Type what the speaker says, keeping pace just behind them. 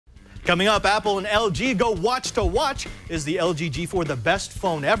Coming up, Apple and LG go watch to watch. Is the LG G4 the best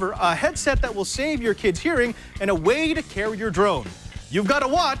phone ever? A headset that will save your kids' hearing and a way to carry your drone. You've got to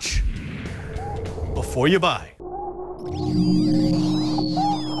watch before you buy.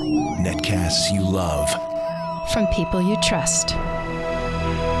 Netcasts you love. From people you trust.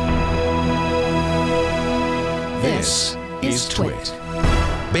 This is Twit.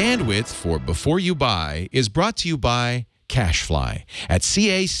 Bandwidth for Before You Buy is brought to you by Cashfly at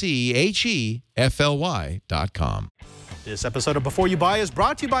CACHEFLY.com. This episode of Before You Buy is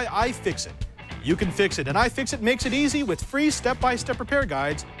brought to you by iFixit. You can fix it, and iFixit makes it easy with free step-by-step repair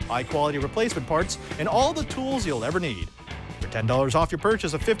guides, high-quality replacement parts, and all the tools you'll ever need. For $10 off your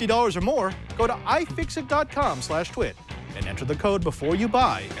purchase of $50 or more, go to ifixit.com/twit and enter the code Before You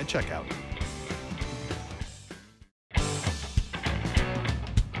Buy at checkout.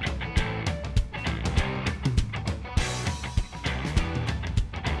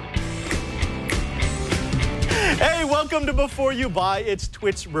 Hey, welcome to Before You Buy. It's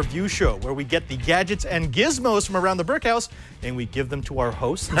Twit's review show where we get the gadgets and gizmos from around the brick house and we give them to our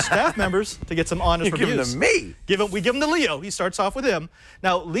hosts and staff members to get some honest reviews. You give them to me. We give them to Leo. He starts off with him.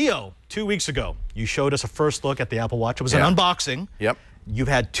 Now, Leo, 2 weeks ago, you showed us a first look at the Apple Watch. It was an unboxing. Yep. You've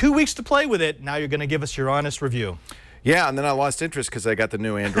had 2 weeks to play with it. Now you're going to give us your honest review. Yeah, and then I lost interest because I got the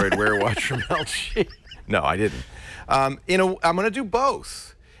new Android Wear watch from LG. No, I didn't. I'm going to do both.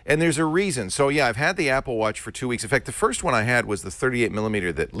 And there's a reason. So, yeah, I've had the Apple Watch for 2 weeks. In fact, the first one I had was the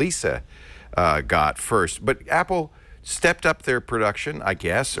 38mm that Lisa got first. But Apple stepped up their production, I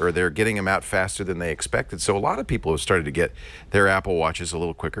guess, or they're getting them out faster than they expected. So a lot of people have started to get their Apple Watches a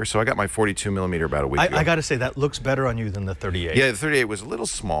little quicker. So I got my 42mm about a week ago. I got to say, that looks better on you than the 38. Yeah, the 38 was a little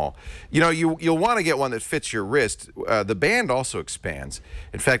small. You know, you'll want to get one that fits your wrist. The band also expands.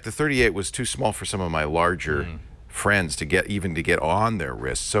 In fact, the 38 was too small for some of my larger friends to get on their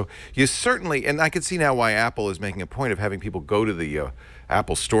wrists. So you certainly, and I can see now why Apple is making a point of having people go to the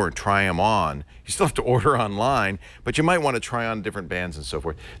Apple store and try them on. You still have to order online, but you might want to try on different bands and so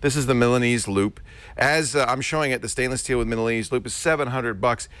forth. This is the Milanese loop. As I'm showing it, the stainless steel with Milanese loop is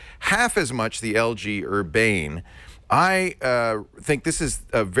 $700, half as much the LG Urbane. I think this is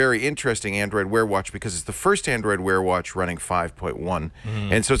a very interesting Android Wear watch because it's the first Android Wear watch running 5.1,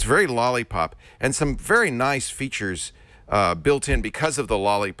 and so it's very lollipop and some very nice features built in because of the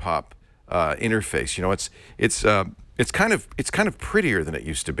lollipop interface. You know, it's kind of prettier than it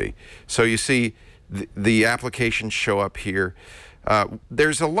used to be. So you see the applications show up here.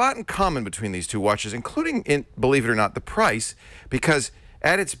 There's a lot in common between these two watches, including, believe it or not, the price, because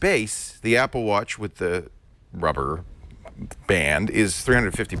at its base, the Apple Watch with the rubber band is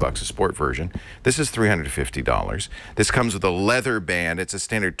 $350, a sport version. This is $350. This comes with a leather band. It's a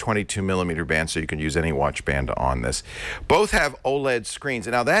standard 22mm band, so you can use any watch band on this. Both have OLED screens.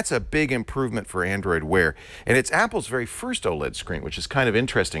 And now that's a big improvement for Android Wear. And it's Apple's very first OLED screen, which is kind of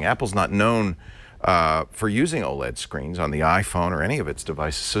interesting. Apple's not known for using OLED screens on the iPhone or any of its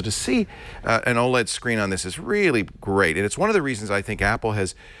devices. So to see an OLED screen on this is really great. And it's one of the reasons I think Apple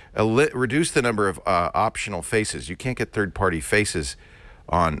has reduced the number of optional faces. You can't get third-party faces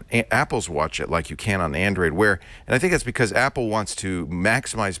on Apple's watch like you can on Android Wear. And I think that's because Apple wants to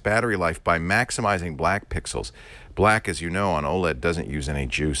maximize battery life by maximizing black pixels. Black, as you know, on OLED doesn't use any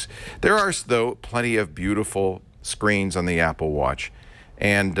juice. There are, though, plenty of beautiful screens on the Apple Watch.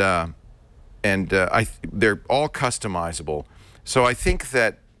 And they're all customizable. So I think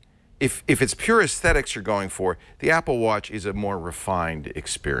that if it's pure aesthetics you're going for, the Apple Watch is a more refined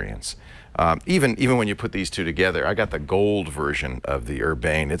experience. Even when you put these two together, I got the gold version of the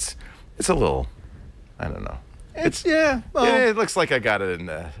Urbane. It's a little, I don't know. Well, it looks like I got it in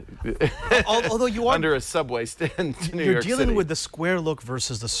although you are under a subway stand in New York City. You're dealing with the square look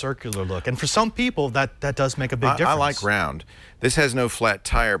versus the circular look, and for some people that does make a big difference. I like round. This has no flat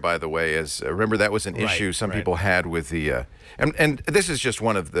tire, by the way. As remember, that was an issue some people had with the and this is just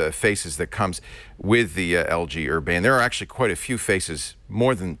one of the faces that comes with the LG Urbane. There are actually quite a few faces,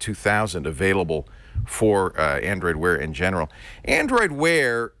 more than 2,000 available for Android Wear in general. Android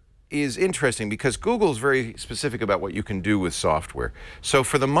Wear is interesting because Google is very specific about what you can do with software. So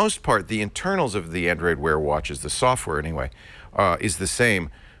for the most part, the internals of the Android Wear watches, the software anyway, is the same.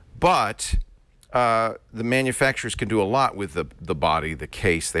 But the manufacturers can do a lot with the body, the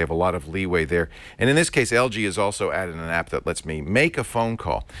case. They have a lot of leeway there. And in this case, LG has also added an app that lets me make a phone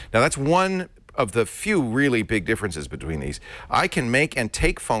call. Now, that's one of the few really big differences between these. I can make and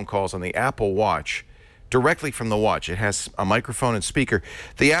take phone calls on the Apple Watch directly from the watch. It has a microphone and speaker.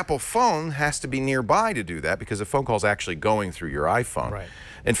 The Apple phone has to be nearby to do that because the phone call is actually going through your iPhone.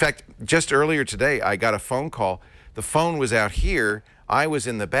 In fact, just earlier today, I got a phone call. The phone was out here. I was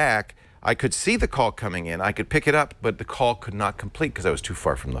in the back, I could see the call coming in. I could pick it up, but the call could not complete because I was too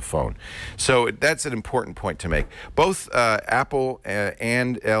far from the phone. So that's an important point to make. Both Apple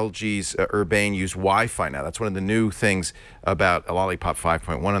and LG's Urbane use Wi-Fi now. That's one of the new things about a Lollipop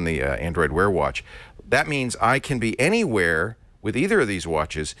 5.1 on the Android Wear watch. That means I can be anywhere with either of these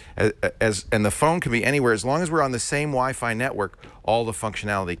watches, and the phone can be anywhere. As long as we're on the same Wi-Fi network, all the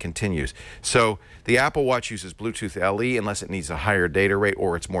functionality continues. So the Apple Watch uses Bluetooth LE unless it needs a higher data rate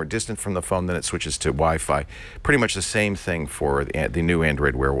or it's more distant from the phone, then it switches to Wi-Fi. Pretty much the same thing for the new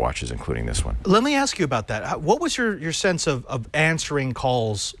Android Wear watches, including this one. Let me ask you about that. What was your sense of answering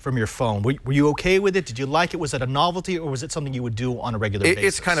calls from your phone? Were you okay with it? Did you like it? Was it a novelty, or was it something you would do on a regular basis?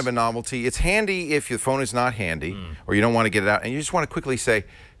 It's kind of a novelty. It's handy if your phone is not handy or you don't want to get it out and you just want to quickly say,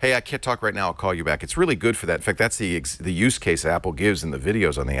 hey, I can't talk right now, I'll call you back. It's really good for that. In fact, that's the use case Apple gives in the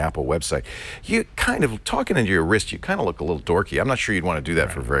videos on the Apple website. You kind of, talking into your wrist, you kind of look a little dorky. I'm not sure you'd want to do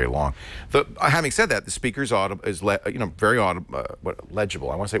that for very long. Having said that, the speaker's audible, very audible,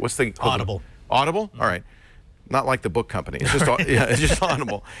 legible. I want to say, what's the... Audible. Audible? All right. Not like the book company. It's just, yeah, it's just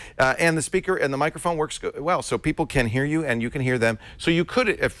audible. And the speaker and the microphone works well, so people can hear you and you can hear them. So you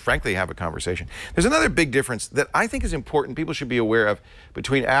could, frankly, have a conversation. There's another big difference that I think is important, people should be aware of,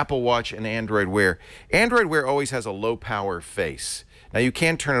 between Apple Watch and Android Wear. Android Wear always has a low-power face. Now, you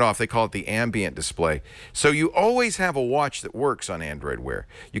can turn it off. They call it the ambient display. So you always have a watch that works on Android Wear.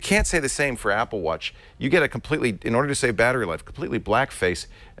 You can't say the same for Apple Watch. You get a completely, in order to save battery life, completely black face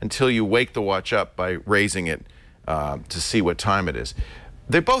until you wake the watch up by raising it to see what time it is.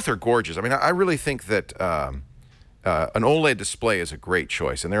 They both are gorgeous. I mean, I really think that an OLED display is a great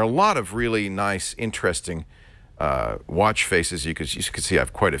choice. And there are a lot of really nice, interesting watch faces. You can see I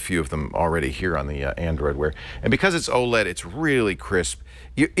have quite a few of them already here on the Android Wear. And because it's OLED, it's really crisp.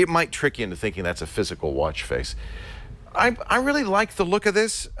 It might trick you into thinking that's a physical watch face. I really like the look of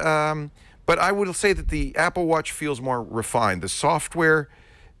this, but I would say that the Apple Watch feels more refined. The software,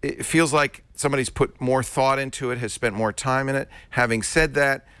 it feels like somebody's put more thought into it, has spent more time in it. Having said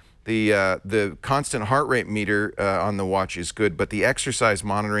that, the constant heart rate meter on the watch is good, but the exercise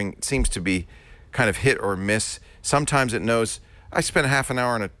monitoring seems to be kind of hit or miss. Sometimes it knows. I spent half an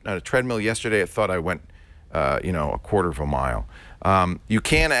hour on a treadmill yesterday. It thought I went, a quarter of a mile. You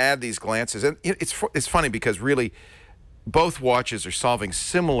can add these glances, and it's funny because really, both watches are solving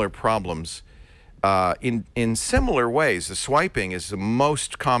similar problems in similar ways. The swiping is the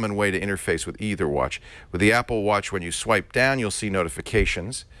most common way to interface with either watch. With the Apple Watch, when you swipe down, you'll see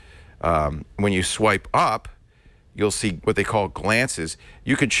notifications. When you swipe up, you'll see what they call glances.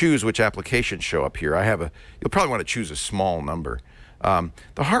 You could choose which applications show up here. You'll probably want to choose a small number. The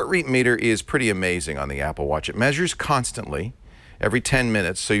heart rate meter is pretty amazing on the Apple Watch. It measures constantly, every 10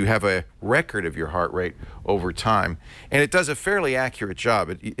 minutes, so you have a record of your heart rate over time. And it does a fairly accurate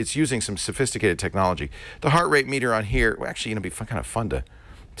job. It's using some sophisticated technology. The heart rate meter on here, well, actually, it'd be kind of fun to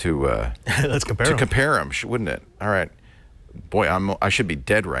let's compare them, wouldn't it? All right. Boy, I should be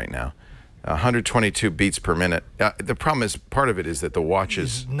dead right now. 122 beats per minute. The problem is, part of it is that the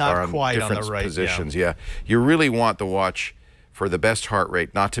watches are on different positions. Yeah. You really want the watch for the best heart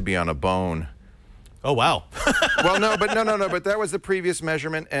rate not to be on a bone. Oh, wow. Well, no, but that was the previous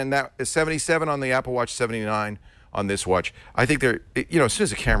measurement, and that is 77 on the Apple Watch, 79 on this watch. I think they're, as soon as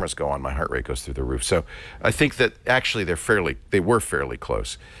the cameras go on, my heart rate goes through the roof. So I think that actually they were fairly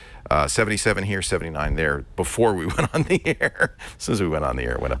close. 77 here, 79 there, before we went on the air. As soon as we went on the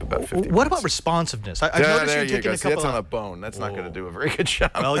air, it went up about 50 What about responsiveness? I've noticed you're taking a couple that's on a bone. That's not going to do a very good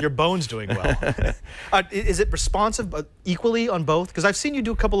job. Well, your bone's doing well. Is it responsive equally on both? Because I've seen you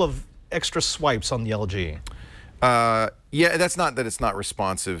do a couple of extra swipes on the LG. Yeah, that's not that it's not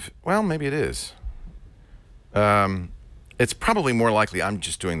responsive. Well, maybe it is. It's probably more likely I'm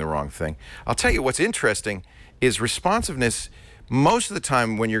just doing the wrong thing. I'll tell you what's interesting is responsiveness. Most of the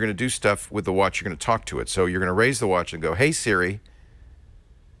time when you're going to do stuff with the watch, you're going to talk to it. So you're going to raise the watch and go, hey, Siri.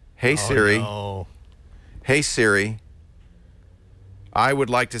 Hey, Siri. No. Hey, Siri. I would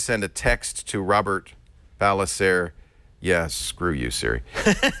like to send a text to Robert Ballecer. Yeah, screw you, Siri.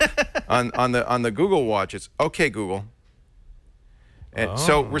 on the Google Watch, it's okay, Google. And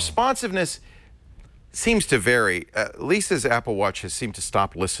so responsiveness seems to vary. Lisa's Apple Watch has seemed to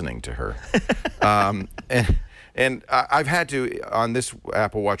stop listening to her. And I've had to, on this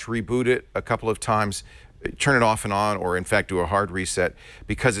Apple Watch, reboot it a couple of times, turn it off and on, or in fact do a hard reset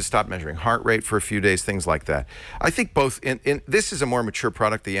because it stopped measuring heart rate for a few days, things like that. I think both, this is a more mature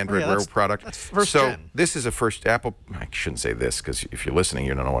product, the Android Wear product. That's first gen. This is a first Apple, I shouldn't say this because if you're listening,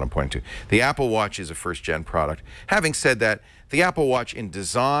 you don't know what I'm pointing to. The Apple Watch is a first gen product. Having said that, The Apple Watch in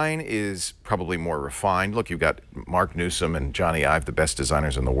design is probably more refined. Look, you've got Mark Newsom and Johnny Ive, the best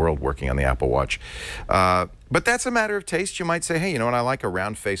designers in the world, working on the Apple Watch. But that's a matter of taste. You might say, hey, you know what, I like a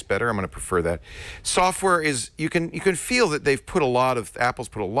round face better. I'm going to prefer that. Software is, you can feel that they've put Apple's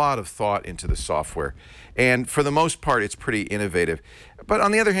put a lot of thought into the software. And for the most part, it's pretty innovative. But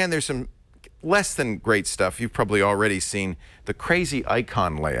on the other hand, there's some less than great stuff. You've probably already seen the crazy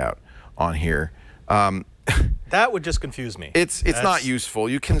icon layout on here. That would just confuse me. It's not useful.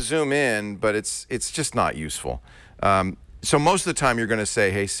 You can zoom in, but it's just not useful. So most of the time you're going to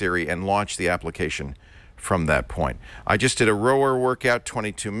say, hey Siri, and launch the application from that point. I just did a rower workout,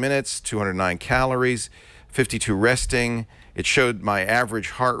 22 minutes, 209 calories, 52 resting. It showed my average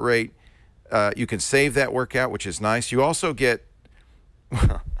heart rate. You can save that workout, which is nice. You also get,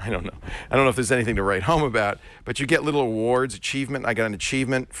 I don't know if there's anything to write home about, but you get little awards, achievement. I got an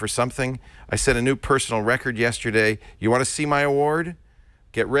achievement for something. I set a new personal record yesterday. You want to see my award?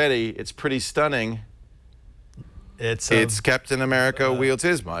 Get ready. It's pretty stunning. It's Captain America wields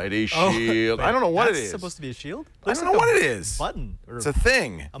his mighty shield. I don't know what it is. It's supposed to be a shield? I don't know what it is. Button. It's a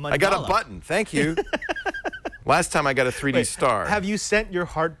thing. I got a button. Thank you. Last time I got a 3D star. Have you sent your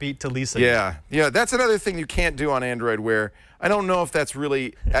heartbeat to Lisa? Yeah. That's another thing you can't do on Android Wear. I don't know if that's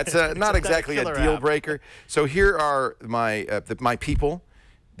really, not exactly a deal breaker. So here are my people.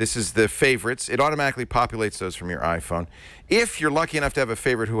 This is the favorites. It automatically populates those from your iPhone. If you're lucky enough to have a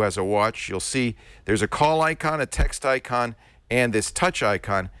favorite who has a watch, you'll see there's a call icon, a text icon, and this touch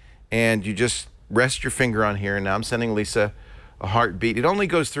icon. And you just rest your finger on here. And now I'm sending Lisa a heartbeat. It only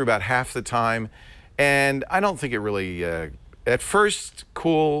goes through about half the time. And I don't think it really, at first,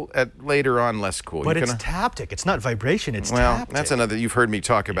 cool, later on, less cool. But it's taptic. It's not vibration, it's taptic. Well, that's another, you've heard me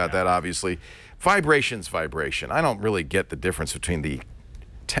talk about that, obviously. Vibration's vibration. I don't really get the difference between the,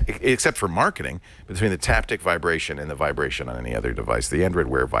 except for marketing, between the taptic vibration and the vibration on any other device. The Android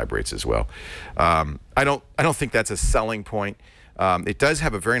Wear vibrates as well. I don't think that's a selling point. It does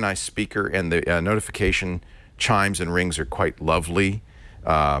have a very nice speaker, and the notification chimes and rings are quite lovely.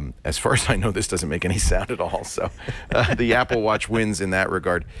 As far as I know, this doesn't make any sound at all, so the Apple Watch wins in that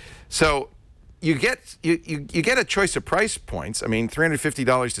regard. So you get a choice of price points. I mean, $350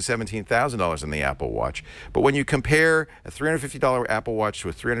 to $17,000 in the Apple Watch. But when you compare a $350 Apple Watch to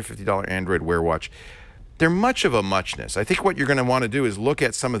a $350 Android Wear watch, they're much of a muchness. I think what you're going to want to do is look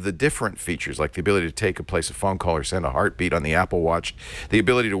at some of the different features, like the ability to take and place a phone call or send a heartbeat on the Apple Watch, the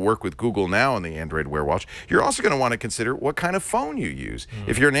ability to work with Google Now on the Android Wear watch. You're also going to want to consider what kind of phone you use.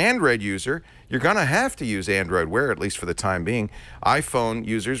 If you're an Android user, you're going to have to use Android Wear, at least for the time being. iPhone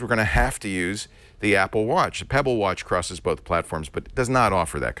users, we're going to have to use the Apple Watch. The Pebble Watch crosses both platforms, but does not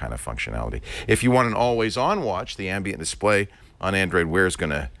offer that kind of functionality. If you want an always-on watch, the ambient display on Android Wear is going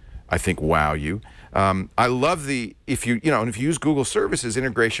to, I think, wow you. I love if you use Google services,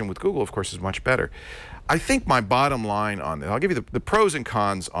 integration with Google, of course, is much better. I think my bottom line on this, I'll give you the pros and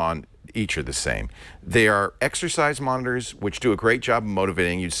cons on each are the same. They are exercise monitors, which do a great job of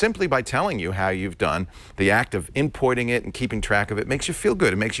motivating you simply by telling you how you've done. The act of inputting it and keeping track of it makes you feel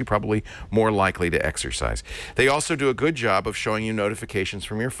good. It makes you probably more likely to exercise. They also do a good job of showing you notifications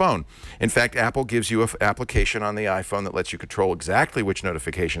from your phone. In fact, Apple gives you an application on the iPhone that lets you control exactly which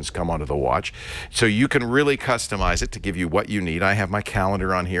notifications come onto the watch. So you can really customize it to give you what you need. I have my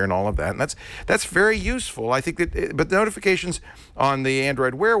calendar on here and all of that, and that's very useful. I think that, but the notifications on the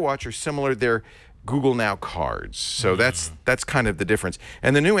Android Wear watch are similar. They're Google Now cards. So that's kind of the difference.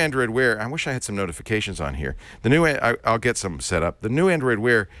 And the new Android Wear, I wish I had some notifications on here. The new, I'll get some set up. The new Android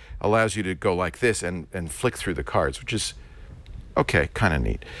Wear allows you to go like this and flick through the cards, which is, okay, kind of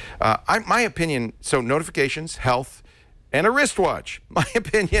neat. My opinion, so notifications, health, and a wristwatch. My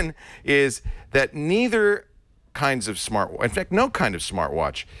opinion is that neither kinds of in fact, no kind of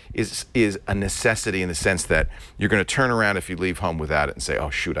smartwatch is a necessity in the sense that you're going to turn around if you leave home without it and say, oh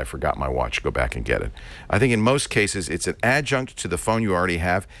shoot, I forgot my watch, go back and get it. I think in most cases it's an adjunct to the phone you already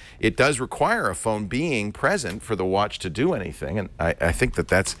have. It does require a phone being present for the watch to do anything, and I think that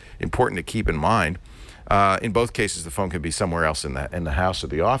that's important to keep in mind. In both cases, the phone could be somewhere else in the house or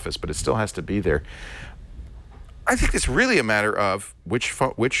the office, but it still has to be there. I think it's really a matter of which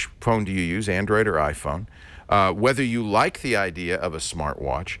phone do you use, Android or iPhone. Whether you like the idea of a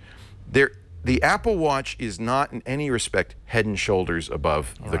smartwatch. The Apple Watch is not in any respect head and shoulders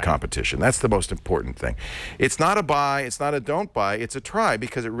above the competition. That's the most important thing. It's not a buy, it's not a don't buy, it's a try,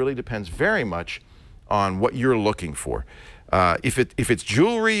 because it really depends very much on what you're looking for. If it's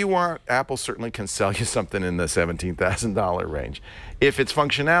jewelry you want, Apple certainly can sell you something in the $17,000 range. If it's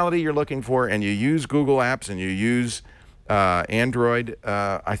functionality you're looking for and you use Google apps and you use Android,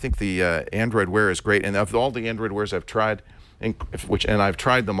 I think the Android Wear is great. And of all the Android Wears I've tried, and I've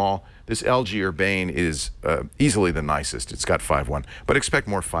tried them all. This LG Urbane is easily the nicest. It's got 5.1, but expect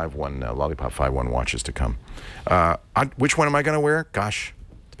more 5.1 Lollipop 5.1 watches to come. Which one am I going to wear? Gosh.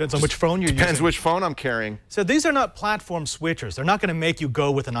 Depends on which phone you're using. Depends which phone I'm carrying. So these are not platform switchers. They're not going to make you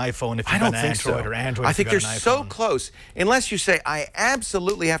go with an iPhone if you've got an Android or Android. I think they're so close. Unless you say, I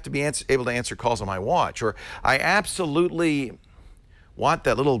absolutely have to be able to answer calls on my watch, or I absolutely want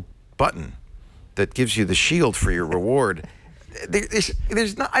that little button that gives you the shield for your reward. I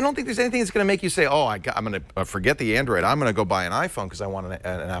don't think there's anything that's going to make you say, oh, I'm going to forget the Android. I'm going to go buy an iPhone because I want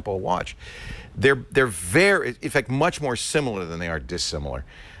an Apple Watch. They're very, in fact, much more similar than they are dissimilar.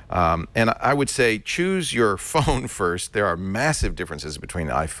 And I would say choose your phone first. There are massive differences between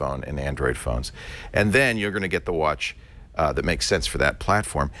iPhone and Android phones. And then you're going to get the watch that makes sense for that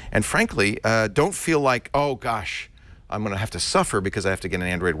platform. And frankly, don't feel like, oh, gosh, I'm going to have to suffer because I have to get an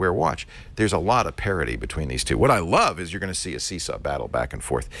Android Wear watch. There's a lot of parity between these two. What I love is you're going to see a seesaw battle back and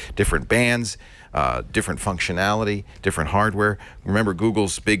forth. Different bands, different functionality, different hardware. Remember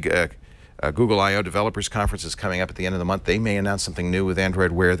Google's big Google I/O Developers Conference is coming up at the end of the month. They may announce something new with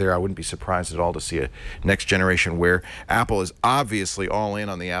Android Wear there. I wouldn't be surprised at all to see a next generation Wear. Apple is obviously all in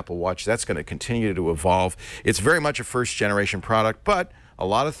on the Apple Watch. That's going to continue to evolve. It's very much a first generation product, but a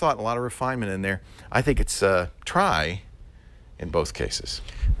lot of thought, a lot of refinement in there. I think it's a try in both cases.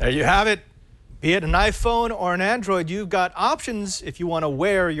 There you have it. Be it an iPhone or an Android, you've got options if you want to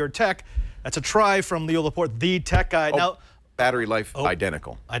wear your tech. That's a try from Leo Laporte, the tech guy. Now, battery life,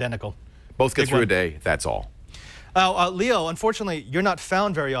 identical. Identical. Both get through a day, that's all. Leo, unfortunately, you're not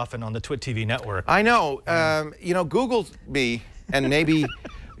found very often on the Twit TV network. I know. You know, Google me, and maybe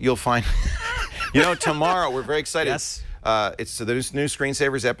you'll find, you know, tomorrow, we're very excited. Yes. It's the new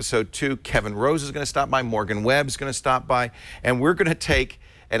Screensavers episode 2. Kevin Rose is going to stop by. Morgan Webb's going to stop by. And we're going to take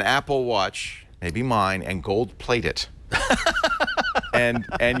an Apple Watch, maybe mine, and gold plate it.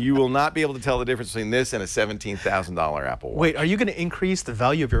 and you will not be able to tell the difference between this and a $17,000 Apple Watch. Wait, are you going to increase the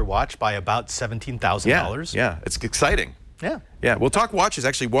value of your watch by about $17,000? Yeah, it's exciting. Yeah, we'll talk watches.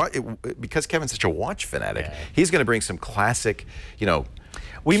 Actually, because Kevin's such a watch fanatic, he's going to bring some classic, you know,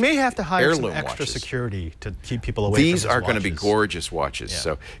 we may have to hire some extra watches. Security to keep people away These from are going to be gorgeous watches.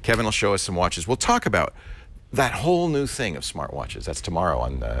 So Kevin will show us some watches. We'll talk about that whole new thing of smartwatches. That's tomorrow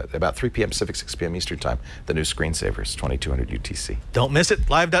on about 3 p.m. Pacific, 6 p.m. Eastern Time. The new Screensavers, 2200 UTC. Don't miss it.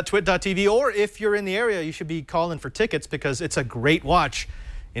 Live.twit.tv, or if you're in the area, you should be calling for tickets because it's a great watch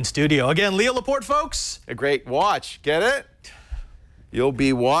in studio. Again, Leo Laporte, folks. A great watch. Get it? You'll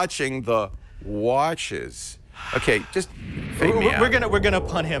be watching the watches. Okay, just fade me out. We're gonna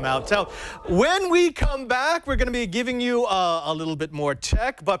punt him out. So when we come back, we're gonna be giving you a little bit more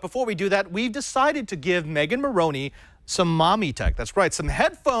tech. But before we do that, we've decided to give Megan Maroney some mommy tech. That's right, some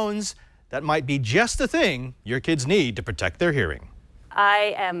headphones that might be just the thing your kids need to protect their hearing.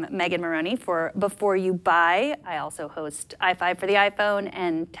 I am Megan Maroney for Before You Buy. I also host i5 for the iPhone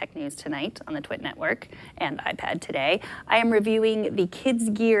and Tech News Tonight on the Twit Network and iPad Today. I am reviewing the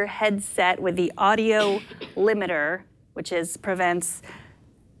Kidz Gear headset with the audio limiter, which prevents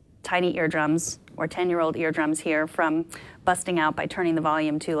tiny eardrums or 10-year-old eardrums here from busting out by turning the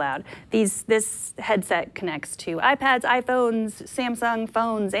volume too loud. This headset connects to iPads, iPhones, Samsung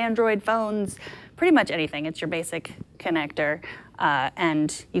phones, Android phones, pretty much anything. It's your basic connector.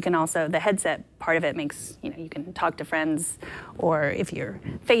 And you can also, the headset part of it makes, you can talk to friends, or if you're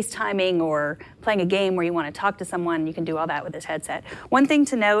FaceTiming or playing a game where you want to talk to someone, you can do all that with this headset. One thing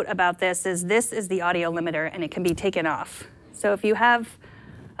to note about this is the audio limiter, and it can be taken off. So if you have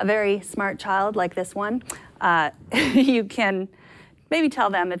a very smart child like this one, you can maybe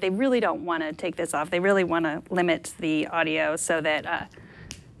tell them that they really don't want to take this off. They really want to limit the audio so that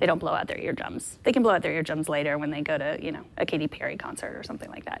they don't blow out their eardrums. They can blow out their eardrums later when they go to, a Katy Perry concert or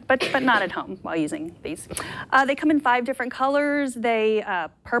something like that, but not at home while using these. They come in 5 different colors. They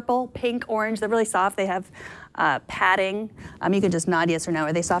purple, pink, orange. They're really soft. They have padding. You can just nod yes or no.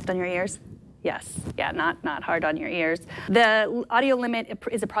 Are they soft on your ears? Yes. Yeah, not hard on your ears. The audio limit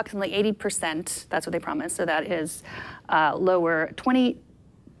is approximately 80%. That's what they promise. So that is lower, 20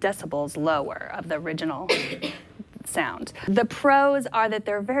 decibels lower of the original sound. The pros are that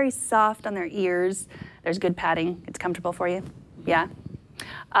they're very soft on their ears. There's good padding. It's comfortable for you. Yeah.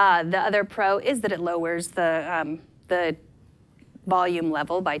 The other pro is that it lowers the volume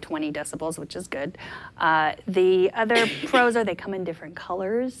level by 20 decibels, which is good. The other pros are they come in different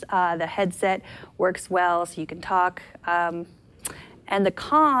colors. The headset works well, so you can talk. And the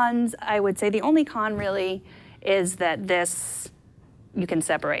cons, I would say the only con really is that you can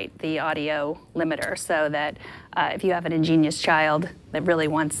separate the audio limiter so that if you have an ingenious child that really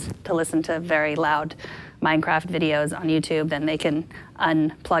wants to listen to very loud Minecraft videos on YouTube, then they can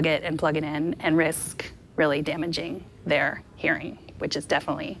unplug it and plug it in and risk really damaging their hearing, which is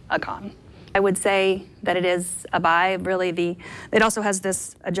definitely a con. I would say that it is a buy. Really, it also has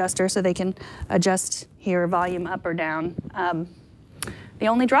this adjuster so they can adjust volume up or down. The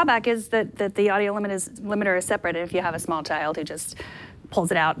only drawback is that the audio limiter is separate. And if you have a small child who just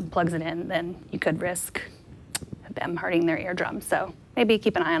pulls it out and plugs it in, then you could risk them hurting their eardrum. So maybe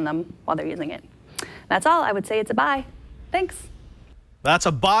keep an eye on them while they're using it. That's all. I would say it's a buy. Thanks. That's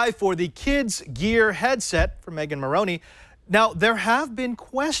a buy for the Kidz Gear headset for Megan Maroney. Now, there have been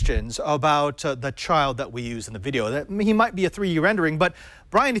questions about the child that we use in the video. That he might be a 3D rendering, but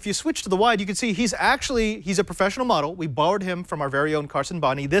Brian, if you switch to the wide, you can see he's a professional model. We borrowed him from our very own Carson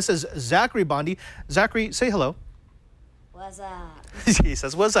Bondi. This is Zachary Bondi. Zachary, say hello. What's up? He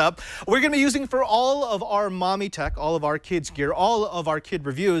says, what's up? We're going to be using for all of our mommy tech, all of our kids gear, all of our kid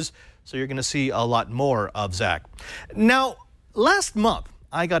reviews. So you're going to see a lot more of Zach. Now, last month,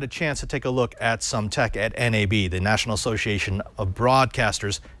 I got a chance to take a look at some tech at NAB, the National Association of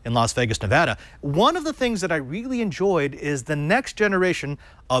Broadcasters in Las Vegas, Nevada. One of the things that I really enjoyed is the next generation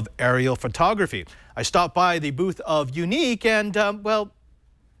of aerial photography. I stopped by the booth of Yuneec and, well,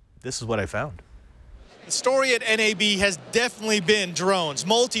 this is what I found. The story at NAB has definitely been drones,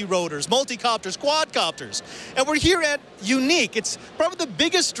 multi-rotors, multi-copters, quadcopters. And we're here at Yuneec. It's probably the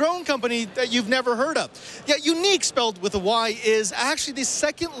biggest drone company that you've never heard of. Yeah, Yuneec, spelled with a Y, is actually the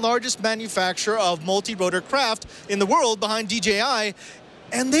second largest manufacturer of multi-rotor craft in the world behind DJI.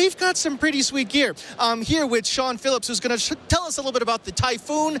 And they've got some pretty sweet gear. I'm here with Sean Phillips, who's going to tell us a little bit about the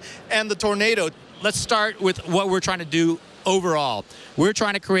Typhoon and the Tornado. Let's start with what we're trying to do overall. We're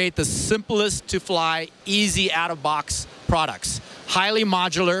trying to create the simplest to fly, easy out-of-box products. Highly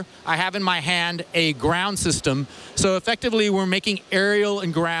modular. I have in my hand a ground system. So effectively, we're making aerial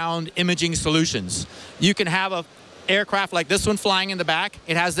and ground imaging solutions. You can have an aircraft like this one flying in the back.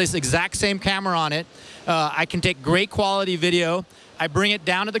 It has this exact same camera on it. I can take great quality video. I bring it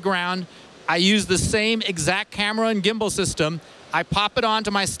down to the ground. I use the same exact camera and gimbal system. I pop it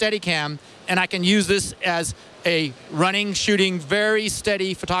onto my Steadicam, and I can use this as a running, shooting, very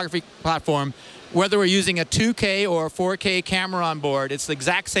steady photography platform. Whether we're using a 2K or a 4K camera on board, it's the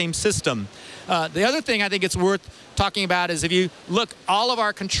exact same system. The other thing I think it's worth talking about is if you look, all of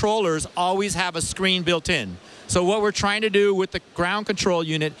our controllers always have a screen built in. So what we're trying to do with the ground control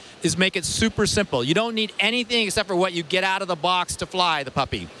unit is make it super simple. You don't need anything except for what you get out of the box to fly the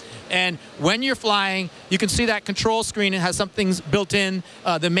puppy. And when you're flying, you can see that control screen. It has some things built in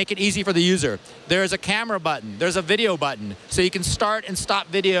that make it easy for the user. There's a camera button. There's a video button. So you can start and stop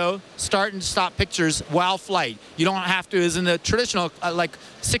video, start and stop pictures while flight. You don't have to, as in the traditional, like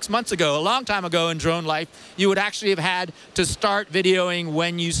 6 months ago, a long time ago in drone life, you would actually have had to start videoing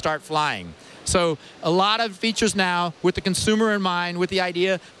when you start flying. So a lot of features now with the consumer in mind, with the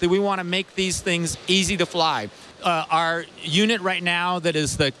idea that we want to make these things easy to fly. Our unit right now that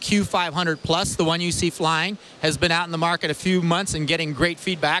is the Q500 Plus, the one you see flying, has been out in the market a few months and getting great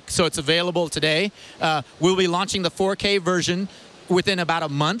feedback, so it's available today. We'll be launching the 4K version within about a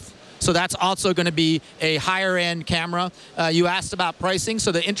month. So that's also going to be a higher end camera. You asked about pricing,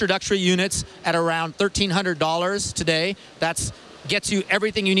 so the introductory units at around $1,300 today. That's gets you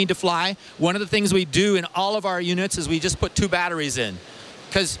everything you need to fly. One of the things we do in all of our units is we just put 2 batteries in.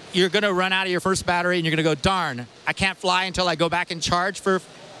 Because you're going to run out of your first battery and you're going to go, darn, I can't fly until I go back and charge for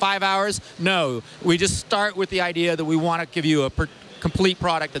 5 hours. No, we just start with the idea that we want to give you a complete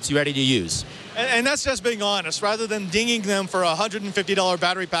product that's ready to use. And that's just being honest. Rather than dinging them for a $150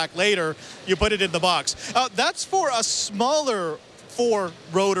 battery pack later, you put it in the box. That's for a smaller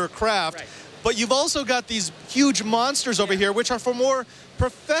 4-rotor craft. Right. But you've also got these huge monsters over here, which are for more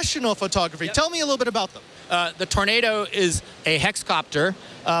professional photography. Yep. Tell me a little bit about them. The Tornado is a hexcopter,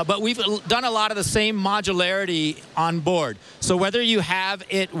 but we've done a lot of the same modularity on board. So whether you have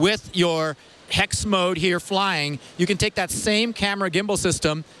it with your hex mode here flying, you can take that same camera gimbal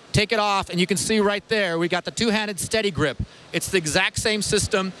system, take it off, and you can see right there, we got the 2-handed steady grip. It's the exact same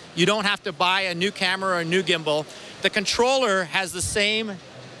system. You don't have to buy a new camera or a new gimbal. The controller has the same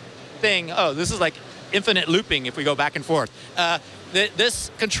thing. Oh, this is like infinite looping if we go back and forth.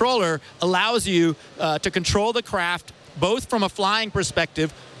 This controller allows you to control the craft both from a flying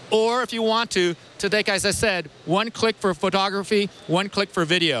perspective, or if you want to take, as I said, 1 click for photography, 1 click for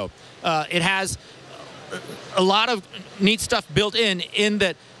video. It has a lot of neat stuff built in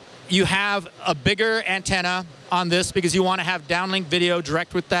that you have a bigger antenna on this because you want to have downlink video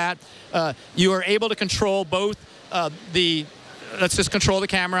direct with that. You are able to control both the let's just control the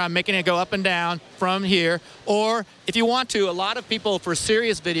camera. I'm making it go up and down from here. Or if you want to, a lot of people for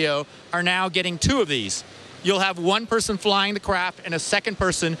serious video are now getting 2 of these. You'll have one person flying the craft and a second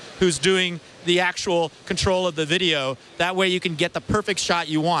person who's doing the actual control of the video. That way you can get the perfect shot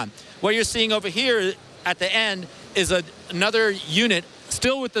you want. What you're seeing over here at the end is another unit,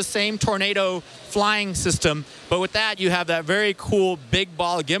 still with the same Tornado flying system, but with that you have that very cool big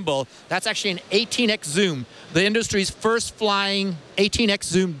ball gimbal. That's actually an 18x zoom, the industry's first flying 18x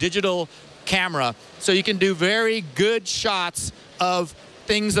zoom digital camera. So you can do very good shots of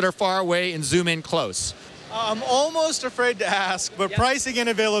things that are far away and zoom in close. I'm almost afraid to ask, but pricing and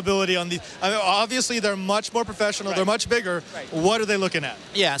availability on these, I mean, obviously they're much more professional, they're much bigger. What are they looking at?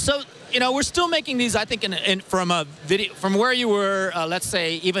 Yeah, so you know, we're still making these, I think, from a video, from where you were, let's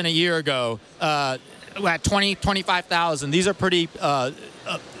say, even a year ago, at 20, 25,000. These are pretty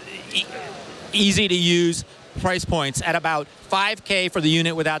easy to use price points at about $5K for the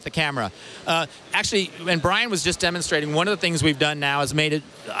unit without the camera. Actually, and Brian was just demonstrating, one of the things we've done now is made it,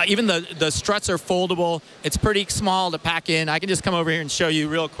 even the struts are foldable. It's pretty small to pack in. I can just come over here and show you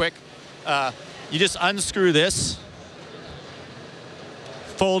real quick. You just unscrew this,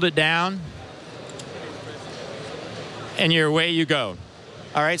 fold it down, and away you go.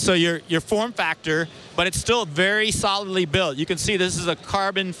 All right, so your form factor, but it's still very solidly built. You can see this is a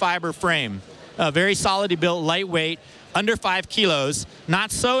carbon fiber frame. Very solidly built, lightweight, under 5 kilos.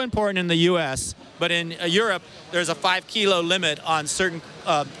 Not so important in the US, but in Europe, there's a 5 kilo limit on certain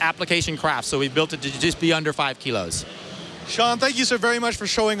application crafts. So we built it to just be under 5 kilos. Sean, thank you so very much for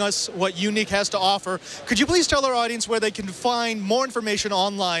showing us what Yuneec has to offer. Could you please tell our audience where they can find more information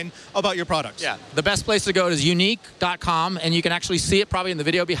online about your products? Yeah, the best place to go is Yuneec.com, and you can actually see it probably in the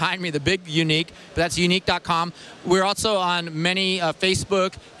video behind me, the big Yuneec, but that's Yuneec.com. We're also on many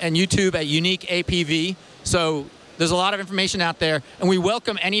Facebook and YouTube at Yuneec APV, so there's a lot of information out there, and we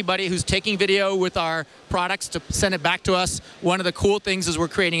welcome anybody who's taking video with our products to send it back to us. One of the cool things is we're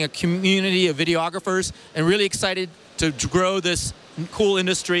creating a community of videographers, and really excited to grow this cool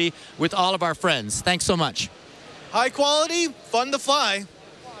industry with all of our friends. Thanks so much. High quality, fun to fly.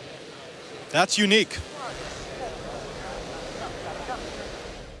 That's Yuneec.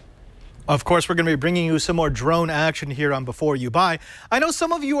 Of course, we're going to be bringing you some more drone action here on Before You Buy. I know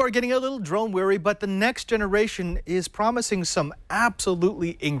some of you are getting a little drone weary, but the next generation is promising some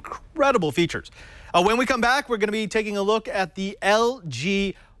absolutely incredible features. When we come back, we're going to be taking a look at the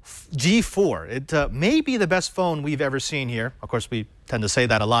LG G4. It may be the best phone we've ever seen here. Of course, we tend to say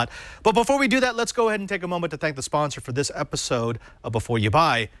that a lot. But before we do that, let's go ahead and take a moment to thank the sponsor for this episode of Before You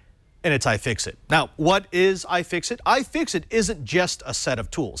Buy, and it's iFixit. Now, what is iFixit? iFixit isn't just a set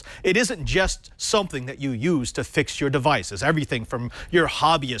of tools. It isn't just something that you use to fix your devices. Everything from your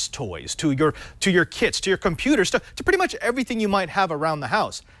hobbyist toys to your kits, to your computers, to pretty much everything you might have around the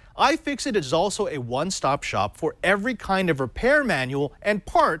house. iFixit is also a one-stop shop for every kind of repair manual and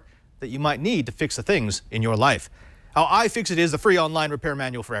part that you might need to fix the things in your life. Now, iFixit is the free online repair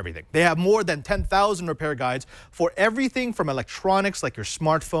manual for everything. They have more than 10,000 repair guides for everything from electronics like your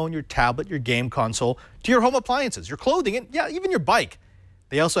smartphone, your tablet, your game console, to your home appliances, your clothing, and yeah, even your bike.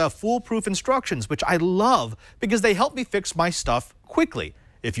 They also have foolproof instructions, which I love because they help me fix my stuff quickly.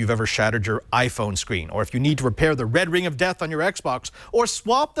 If you've ever shattered your iPhone screen, or if you need to repair the red ring of death on your Xbox, or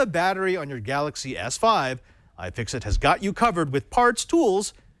swap the battery on your Galaxy S5, iFixit has got you covered with parts,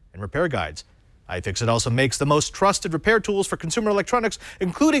 tools, and repair guides. iFixit also makes the most trusted repair tools for consumer electronics,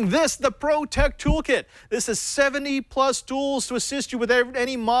 including this, the Pro Tech Toolkit. This is 70+ tools to assist you with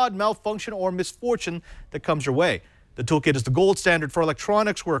any mod, malfunction, or misfortune that comes your way. The toolkit is the gold standard for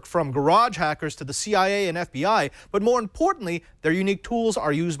electronics work, from garage hackers to the CIA and FBI, but more importantly, their unique tools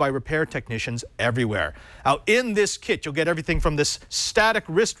are used by repair technicians everywhere. Now, in this kit, you'll get everything from this static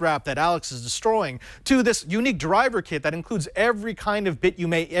wrist wrap that Alex is destroying to this unique driver kit that includes every kind of bit you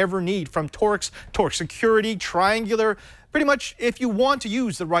may ever need, from Torx, torque security, triangular. Pretty much, if you want to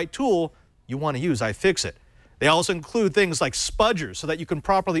use the right tool, you want to use iFixit. They also include things like spudgers so that you can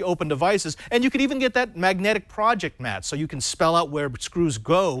properly open devices, and you can even get that magnetic project mat so you can spell out where screws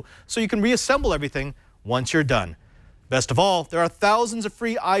go so you can reassemble everything once you're done. Best of all, there are thousands of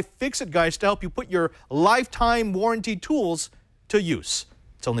free iFixit guides to help you put your lifetime warranty tools to use.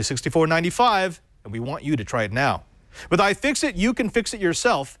 It's only $64.95, and we want you to try it now. With iFixit, you can fix it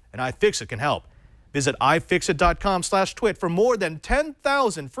yourself, and iFixit can help. Visit ifixit.com/twit for more than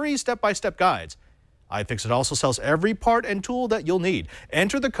 10,000 free step-by-step guides. iFixit also sells every part and tool that you'll need.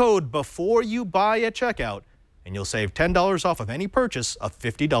 Enter the code Before You Buy at checkout, and you'll save $10 off of any purchase of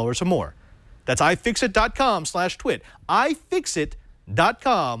 $50 or more. That's ifixit.com/twit.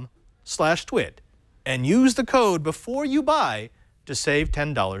 ifixit.com/twit. And use the code Before You Buy to save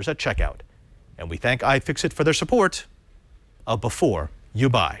 $10 at checkout. And we thank iFixit for their support of Before You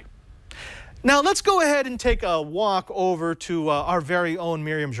Buy. Now let's go ahead and take a walk over to our very own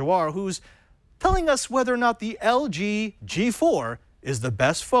Miriam Jawar, who's telling us whether or not the LG G4 is the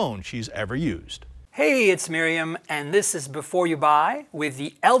best phone she's ever used. Hey, it's Miriam, and this is Before You Buy with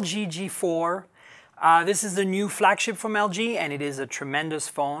the LG G4. This is the new flagship from LG, and it is a tremendous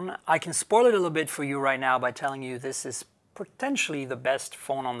phone. I can spoil it a little bit for you right now by telling you this is potentially the best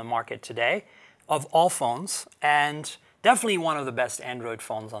phone on the market today of all phones, and definitely one of the best Android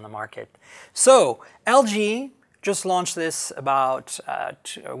phones on the market. So LG just launched this about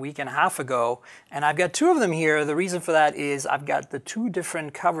a week and a half ago, and I've got two of them here. The reason for that is I've got the two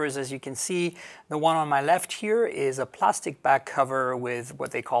different covers. As you can see, the one on my left here is a plastic back cover with what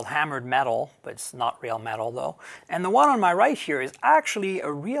they call hammered metal, but it's not real metal though. And the one on my right here is actually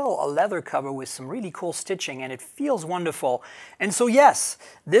a real leather cover with some really cool stitching, and it feels wonderful. And so yes,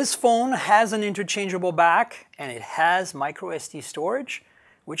 this phone has an interchangeable back, and it has micro SD storage,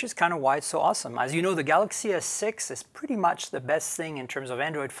 which is kind of why it's so awesome. As you know, the Galaxy S6 is pretty much the best thing in terms of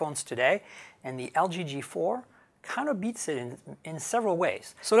Android phones today, and the LG G4 kind of beats it in several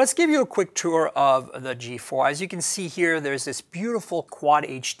ways. So let's give you a quick tour of the G4. As you can see here, there's this beautiful Quad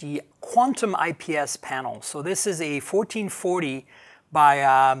HD Quantum IPS panel. So this is a 1440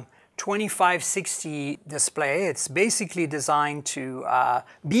 by 2560 display. It's basically designed to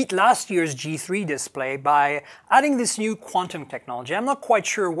beat last year's G3 display by adding this new quantum technology. I'm not quite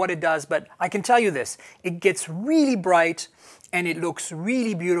sure what it does, but I can tell you this. It gets really bright, and it looks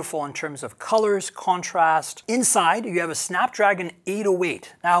really beautiful in terms of colors, contrast. Inside, you have a Snapdragon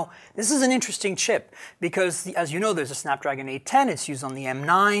 808. Now, this is an interesting chip because, as you know, there's a Snapdragon 810. It's used on the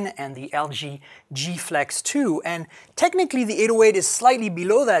M9 and the LG G Flex 2. And technically, the 808 is slightly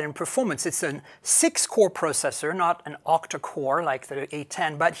below that in performance. It's a 6-core processor, not an octa-core like the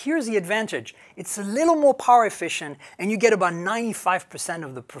 810. But here's the advantage. It's a little more power efficient, and you get about 95%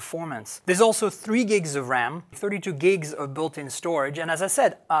 of the performance. There's also 3 gigs of RAM, 32 gigs of built-in storage, and as I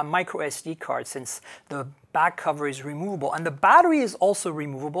said, a micro SD card, since the back cover is removable, and the battery is also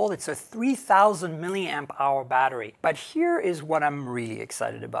removable. It's a 3000 milliamp hour battery. But here is what I'm really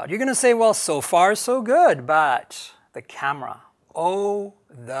excited about. You're gonna say, well, so far so good, but the camera, oh,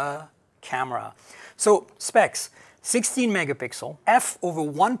 the camera. So specs: 16 megapixel,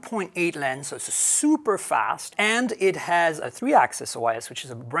 f/1.8 lens, so it's super fast, and it has a 3-axis OIS, which is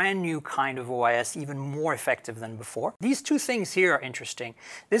a brand new kind of OIS, even more effective than before. These two things here are interesting.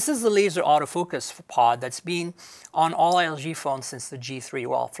 This is the laser autofocus pod that's been on all LG phones since the G3,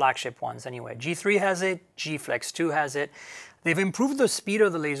 well, flagship ones anyway. G3 has it, G Flex 2 has it. They've improved the speed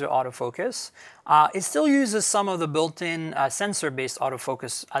of the laser autofocus. It still uses some of the built-in sensor-based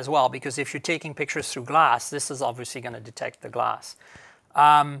autofocus as well, because if you're taking pictures through glass, this is obviously going to detect the glass.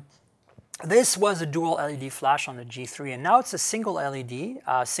 This was a dual LED flash on the G3, and now it's a single LED,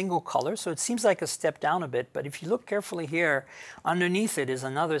 single color, so it seems like a step down a bit, but if you look carefully here, underneath it is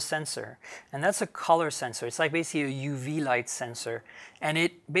another sensor, and that's a color sensor. It's like basically a UV light sensor, and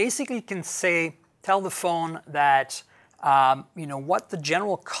it basically can tell the phone that you know, what the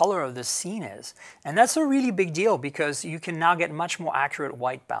general color of the scene is. And that's a really big deal because you can now get much more accurate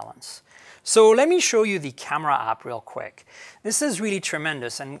white balance. So let me show you the camera app real quick. This is really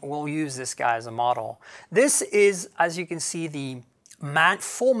tremendous, and we'll use this guy as a model. This is, as you can see, the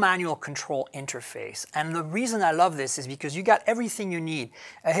full manual control interface. And the reason I love this is because you got everything you need.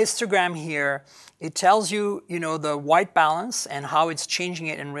 A histogram here. It tells you, you know, the white balance and how it's changing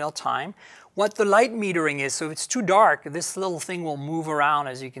it in real time. What the light metering is, so if it's too dark, this little thing will move around,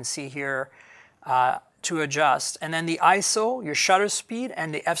 as you can see here, to adjust. And then the ISO, your shutter speed,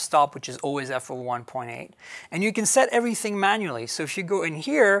 and the f-stop, which is always f/1.8. And you can set everything manually. So if you go in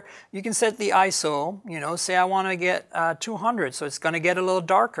here, you can set the ISO, you know, say I want to get 200, so it's going to get a little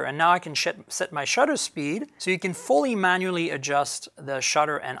darker. And now I can set my shutter speed, so you can fully manually adjust the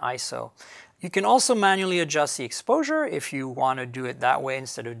shutter and ISO. You can also manually adjust the exposure if you want to do it that way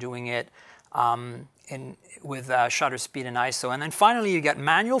instead of doing it with shutter speed and ISO. And then finally you get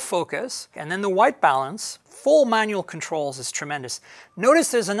manual focus, and then the white balance. Full manual controls is tremendous.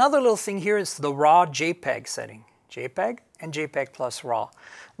 Notice there's another little thing here, it's the raw JPEG setting. JPEG and JPEG plus RAW.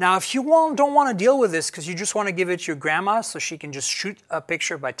 Now if you don't want to deal with this because you just want to give it to your grandma so she can just shoot a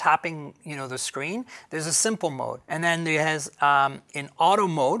picture by tapping, you know, the screen, there's a simple mode. And then there has in auto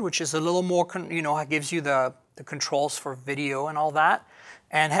mode, which is a little more, you know, gives you the controls for video and all that.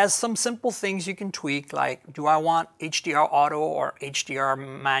 And has some simple things you can tweak, like do I want HDR auto or HDR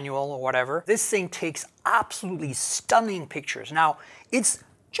manual or whatever. This thing takes absolutely stunning pictures. Now, it's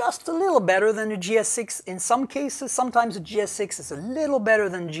just a little better than the GS6 in some cases. Sometimes the GS6 is a little better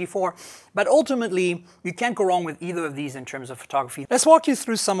than the G4, but ultimately you can't go wrong with either of these in terms of photography. Let's walk you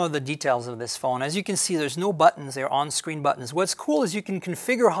through some of the details of this phone. As you can see, there's no buttons, they're on-screen buttons. What's cool is you can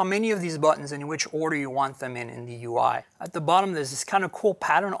configure how many of these buttons and in which order you want them in the UI. At the bottom, there's this kind of cool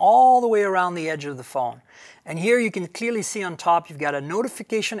pattern all the way around the edge of the phone. And here you can clearly see on top, you've got a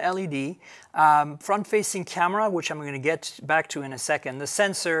notification LED, front-facing camera, which I'm going to get back to in a second, the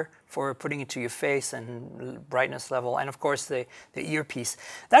sensor for putting it to your face and brightness level, and of course the earpiece.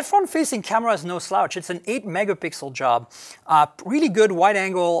 That front-facing camera is no slouch. It's an 8-megapixel job. Really good wide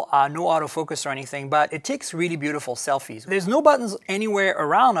angle, no autofocus or anything, but it takes really beautiful selfies. There's no buttons anywhere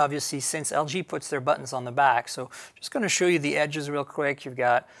around, obviously, since LG puts their buttons on the back. So just going to show you the edges real quick. You've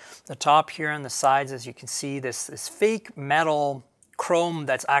got the top here and the sides, as you can see, this fake metal chrome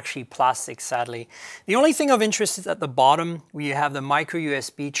that's actually plastic, sadly. The only thing of interest is at the bottom, where you have the micro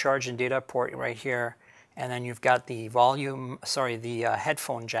USB charge and data port right here. And then you've got the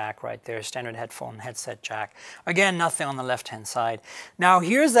headphone jack right there, standard headphone headset jack. Again, nothing on the left-hand side. Now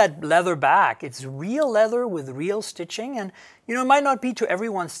here's that leather back. It's real leather with real stitching, and you know, it might not be to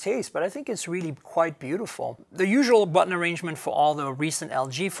everyone's taste, but I think it's really quite beautiful. The usual button arrangement for all the recent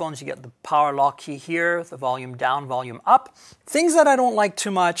LG phones, you get the power lock key here, the volume down, volume up. Things that I don't like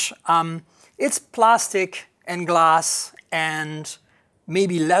too much, it's plastic and glass and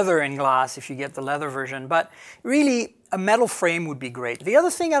maybe leather and glass if you get the leather version, but really a metal frame would be great. The other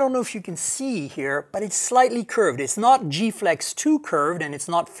thing, I don't know if you can see here, but it's slightly curved. It's not G-Flex 2 curved, and it's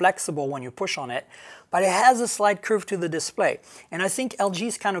not flexible when you push on it, but it has a slight curve to the display. And I think LG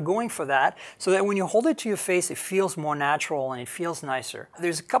is kind of going for that, so that when you hold it to your face, it feels more natural and it feels nicer.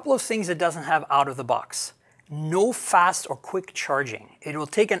 There's a couple of things it doesn't have out of the box. No fast or quick charging. It will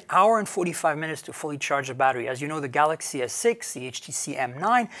take an hour and 45 minutes to fully charge the battery. As you know, the Galaxy S6, the HTC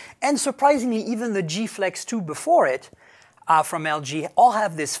M9, and surprisingly, even the G-Flex 2 before it from LG all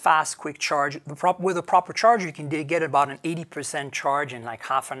have this fast, quick charge. With a proper charger, you can get about an 80% charge in like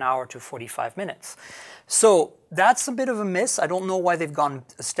half an hour to 45 minutes. So that's a bit of a miss. I don't know why they've gone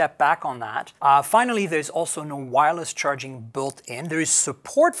a step back on that. Finally, there's also no wireless charging built in. There is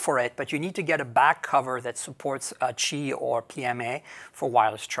support for it, but you need to get a back cover that supports Qi or PMA for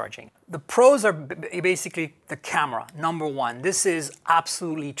wireless charging. The pros are basically the camera, number one. This is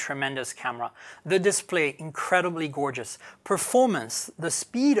absolutely tremendous camera. The display, incredibly gorgeous. Performance, the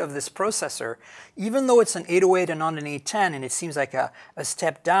speed of this processor, even though it's an 808 and not an 810, and it seems like a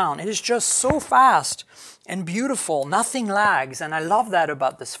step down, it is just so fast and beautiful, nothing lags, and I love that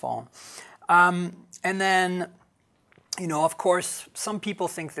about this phone. And then, you know, of course, some people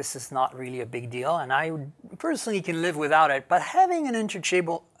think this is not really a big deal, and I personally can live without it, but having an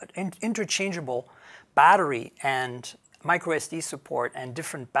interchangeable battery and micro SD support and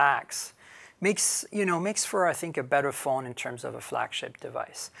different backs makes for, I think, a better phone in terms of a flagship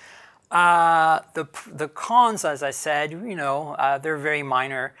device. The cons, as I said, they're very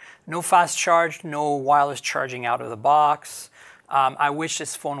minor. No fast charge, no wireless charging out of the box. I wish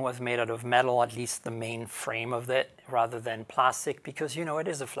this phone was made out of metal, at least the main frame of it, rather than plastic, because, it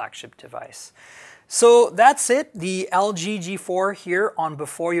is a flagship device. So that's it, the LG G4 here on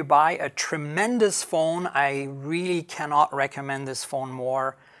Before You Buy, a tremendous phone. I really cannot recommend this phone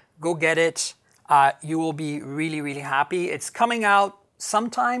more. Go get it. You will be really, really happy. It's coming out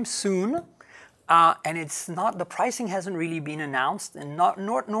sometime soon, and the pricing hasn't really been announced, and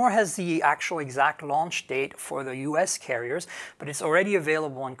nor has the actual exact launch date for the US carriers, but it's already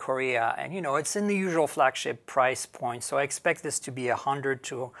available in Korea, and it's in the usual flagship price point, so I expect this to be $100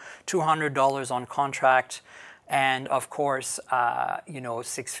 to $200 on contract, and of course,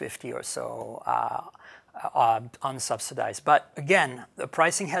 $650 or so unsubsidized. But again, the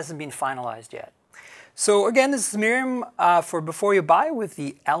pricing hasn't been finalized yet. So again, this is Miriam for Before You Buy with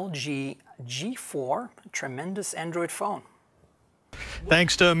the LG G4, tremendous Android phone.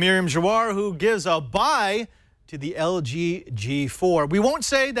 Thanks to Miriam Jouar, who gives a buy to the LG G4. We won't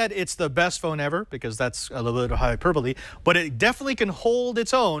say that it's the best phone ever, because that's a little bit of hyperbole, but it definitely can hold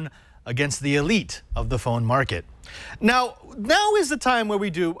its own against the elite of the phone market. Now is the time where we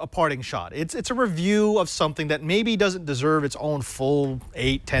do a parting shot. It's a review of something that maybe doesn't deserve its own full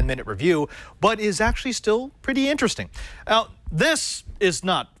 8-10 minute review, but is actually still pretty interesting. Now, this is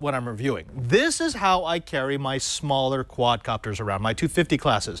not what I'm reviewing. This is how I carry my smaller quadcopters around, my 250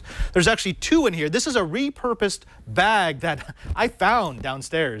 classes. There's actually two in here. This is a repurposed bag that I found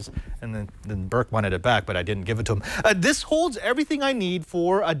downstairs, and then Burke wanted it back, but I didn't give it to him. This holds everything I need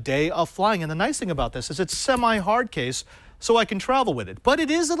for a day of flying, and the nice thing about this is it's semi-hard case, so I can travel with it. But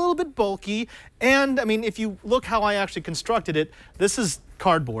it is a little bit bulky, and I mean, if you look how I actually constructed it, this is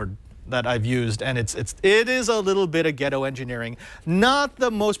cardboard that I've used, and it is a little bit of ghetto engineering. Not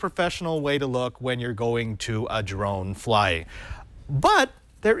the most professional way to look when you're going to a drone fly. But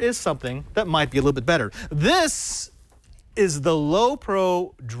there is something that might be a little bit better. This is the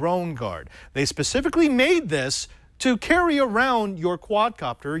Lowepro DroneGuard. They specifically made this to carry around your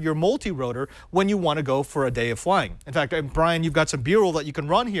quadcopter, your multi-rotor, when you want to go for a day of flying. In fact, Brian, you've got some B-roll that you can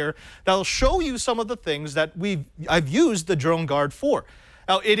run here that'll show you some of the things that I've used the DroneGuard for.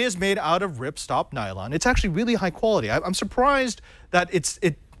 Now, it is made out of ripstop nylon. It's actually really high quality. I'm surprised that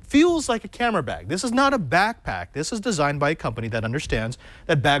it feels like a camera bag. This is not a backpack. This is designed by a company that understands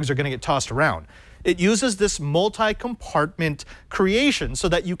that bags are going to get tossed around. It uses this multi-compartment creation so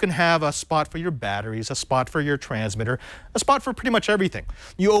that you can have a spot for your batteries, a spot for your transmitter, a spot for pretty much everything.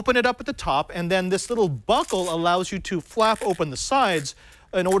 You open it up at the top, and then this little buckle allows you to flap open the sides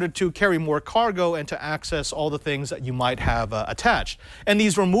in order to carry more cargo and to access all the things that you might have attached. And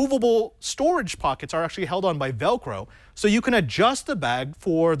these removable storage pockets are actually held on by Velcro, so you can adjust the bag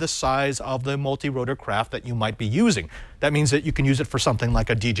for the size of the multi-rotor craft that you might be using. That means that you can use it for something like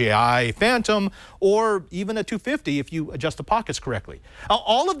a DJI Phantom or even a 250 if you adjust the pockets correctly.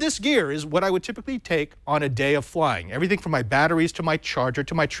 All of this gear is what I would typically take on a day of flying. Everything from my batteries to my charger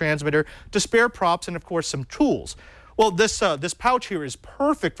to my transmitter to spare props and, of course, some tools. Well, this pouch here is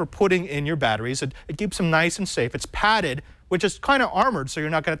perfect for putting in your batteries. It keeps them nice and safe. It's padded, which is kind of armored, so you're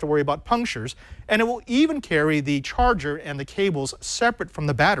not going to have to worry about punctures. And it will even carry the charger and the cables separate from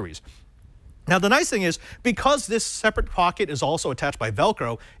the batteries. Now, the nice thing is, because this separate pocket is also attached by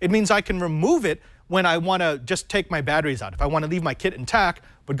Velcro, it means I can remove it when I want to just take my batteries out. If I want to leave my kit intact,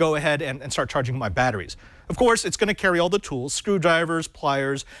 but go ahead and start charging my batteries. Of course, it's going to carry all the tools, screwdrivers,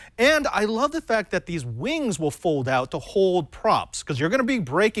 pliers, and I love the fact that these wings will fold out to hold props, because you're going to be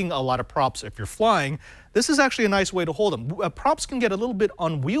breaking a lot of props if you're flying. This is actually a nice way to hold them. Props can get a little bit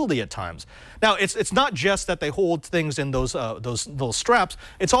unwieldy at times. Now, it's not just that they hold things in those little straps.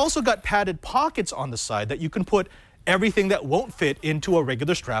 It's also got padded pockets on the side that you can put everything that won't fit into a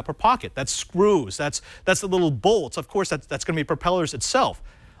regular strap or pocket. That's screws, that's the little bolts. Of course, that's going to be propellers itself.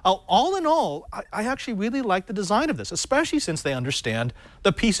 All in all, I actually really like the design of this, especially since they understand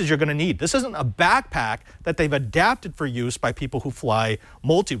the pieces you're going to need. This isn't a backpack that they've adapted for use by people who fly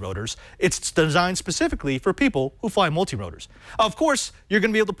multi-rotors. It's designed specifically for people who fly multi-rotors. Of course, you're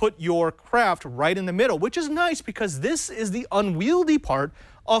going to be able to put your craft right in the middle, which is nice because this is the unwieldy part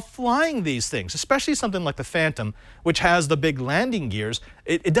of flying these things, especially something like the Phantom, which has the big landing gears.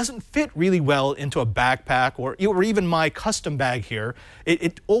 It doesn't fit really well into a backpack or even my custom bag here.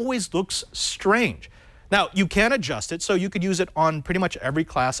 It always looks strange. Now, you can adjust it, so you could use it on pretty much every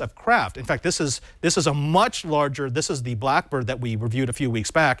class of craft. In fact, this is a much larger, this is the Blackbird that we reviewed a few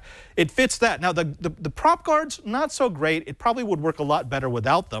weeks back. It fits that. Now, the prop guards, not so great. It probably would work a lot better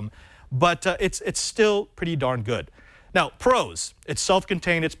without them, but it's still pretty darn good. Now, pros, it's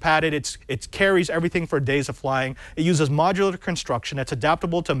self-contained, it's padded, it carries everything for days of flying. It uses modular construction, it's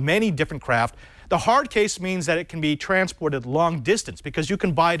adaptable to many different craft. The hard case means that it can be transported long distance because you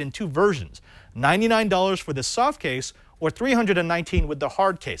can buy it in two versions, $99 for the soft case or $319 with the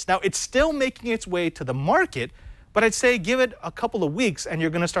hard case. Now, it's still making its way to the market, but I'd say give it a couple of weeks and you're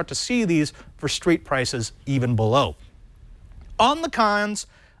going to start to see these for street prices even below. On the cons,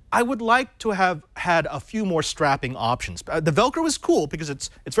 I would like to have had a few more strapping options. The Velcro is cool because it's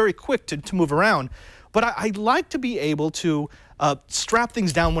very quick to move around, but I'd like to be able to strap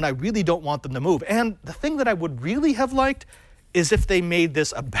things down when I really don't want them to move. And the thing that I would really have liked is if they made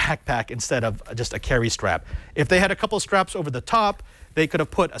this a backpack instead of just a carry strap. If they had a couple straps over the top, they could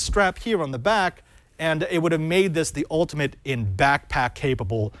have put a strap here on the back, and it would have made this the ultimate in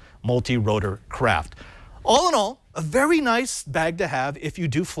backpack-capable multi-rotor craft. All in all, a very nice bag to have if you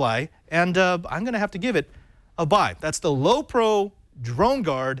do fly, and I'm going to have to give it a buy. That's the Lowepro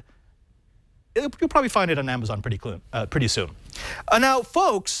DroneGuard. You'll probably find it on Amazon pretty soon. Now,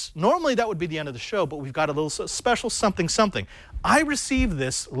 folks, normally that would be the end of the show, but we've got a little special something. I received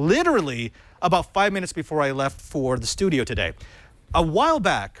this literally about 5 minutes before I left for the studio today. A while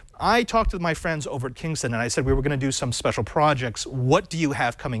back, I talked with my friends over at Kingston, and I said we were going to do some special projects. What do you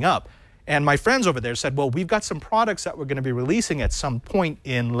have coming up? And my friends over there said, well, we've got some products that we're going to be releasing at some point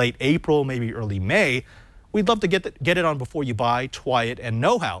in late April, maybe early May. We'd love to get it on before you buy, try it, and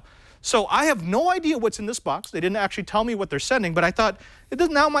know how. So I have no idea what's in this box. They didn't actually tell me what they're sending, but I thought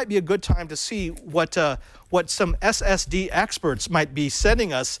now might be a good time to see what some SSD experts might be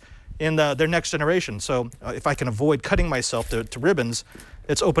sending us in their next generation. So if I can avoid cutting myself to ribbons,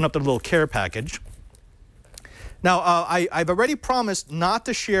 let's open up the little care package. Now, I've already promised not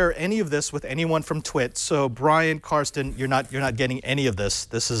to share any of this with anyone from Twit. So, Brian, Karsten, you're not getting any of this.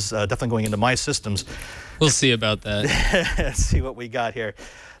 This is definitely going into my systems. We'll see about that. Let's see what we got here.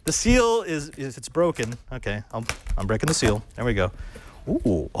 The seal is it's broken. Okay, I'm breaking the seal. There we go.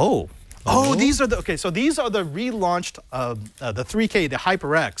 Ooh, oh, these are the these are the relaunched the 3K, the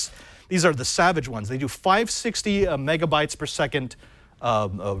HyperX. These are the Savage ones. They do 560 megabytes per second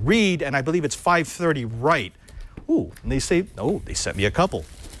read, and I believe it's 530 write. Ooh, and they sent me a couple.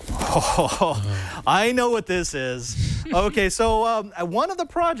 Oh, I know what this is. Okay, so one of the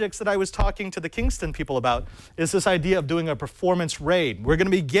projects that I was talking to the Kingston people about is this idea of doing a performance raid. We're going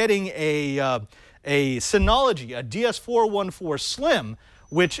to be getting a Synology, a DS414 Slim,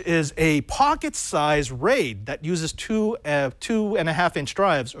 which is a pocket-size RAID that uses 2.5-inch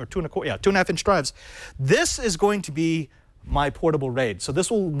drives, or 2.5-inch drives. This is going to be my portable RAID. So this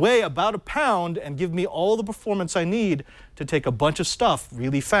will weigh about a pound and give me all the performance I need to take a bunch of stuff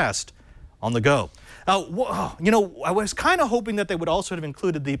really fast on the go. Now, you know, I was kind of hoping that they would also have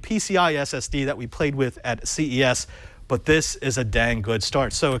included the PCI SSD that we played with at CES, but this is a dang good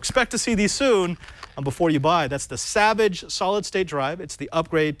start. So expect to see these soon before you buy. That's the Savage solid-state drive. It's the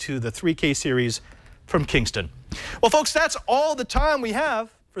upgrade to the 3K series from Kingston. Well, folks, that's all the time we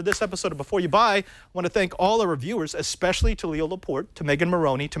have for this episode of Before You Buy. I want to thank all our reviewers, especially to Leo Laporte, to Megan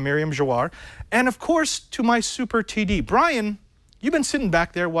Maroney, to Miriam Jouar, and of course to my Super TD. Brian, you've been sitting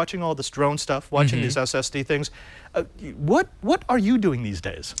back there watching all this drone stuff, watching these SSD things. What are you doing these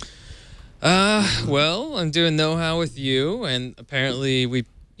days? Well, I'm doing know-how with you, and apparently we've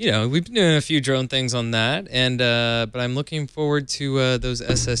been doing a few drone things on that, and but I'm looking forward to those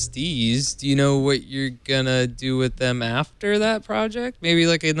SSDs. Do you know what you're gonna do with them after that project? Maybe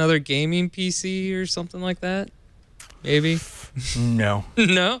like another gaming PC or something like that? Maybe? No.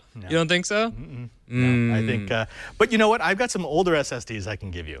 No? You don't think so? No, I think, but you know what? I've got some older SSDs I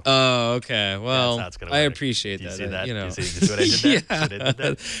can give you. Oh, okay. Well, that's gonna I work. appreciate Do you that. see that? You know. Do you see what I did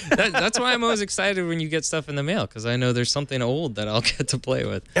there? Yeah. That's why I'm always excited when you get stuff in the mail, because I know there's something old that I'll get to play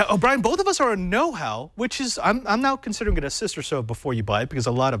with. Yeah, oh, Brian, both of us are a know-how, which is, I'm now considering it a sister show Before You Buy, because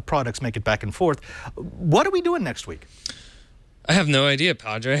a lot of products make it back and forth. What are we doing next week? I have no idea,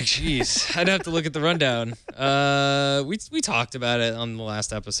 Padre. Jeez, I'd have to look at the rundown. We talked about it on the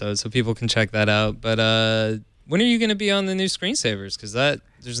last episode, so people can check that out. But when are you going to be on the new screensavers? Because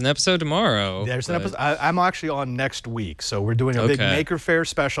there's an episode tomorrow. There's an episode. I'm actually on next week, so we're doing a big Maker Faire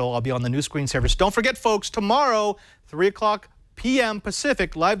special. I'll be on the new screensavers. Don't forget, folks, tomorrow, 3:00 p.m.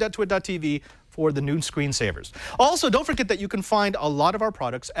 Pacific, live.twit.tv. for the new screensavers. Also, don't forget that you can find a lot of our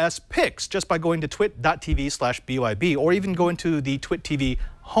products as pics just by going to twit.tv/BYB, or even going to the Twit TV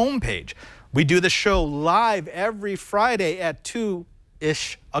homepage. We do the show live every Friday at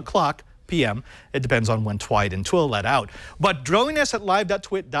 2-ish o'clock p.m. It depends on when Twite and Twill let out. But join us at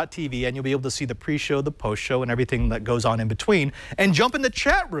live.twit.tv and you'll be able to see the pre-show, the post-show, and everything that goes on in between. And jump in the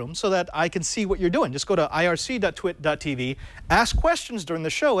chat room so that I can see what you're doing. Just go to irc.twit.tv, ask questions during the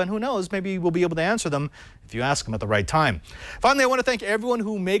show, and who knows, maybe we'll be able to answer them if you ask them at the right time. Finally, I want to thank everyone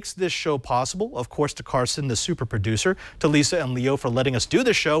who makes this show possible. Of course, to Carson, the super producer, to Lisa and Leo for letting us do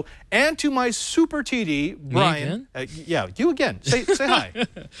this show, and to my super TD, Brian. Yeah, you again. Say hi.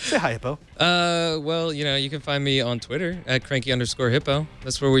 Say hi, Hippo. Well, you can find me on Twitter at cranky_hippo.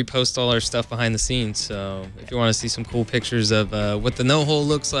 That's where we post all our stuff behind the scenes. So if you want to see some cool pictures of what the no-hole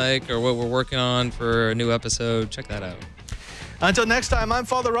looks like or what we're working on for a new episode, check that out. Until next time, I'm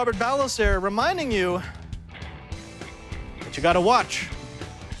Father Robert Ballecer, reminding you that you got to watch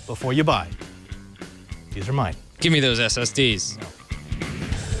before you buy. These are mine. Give me those SSDs. No.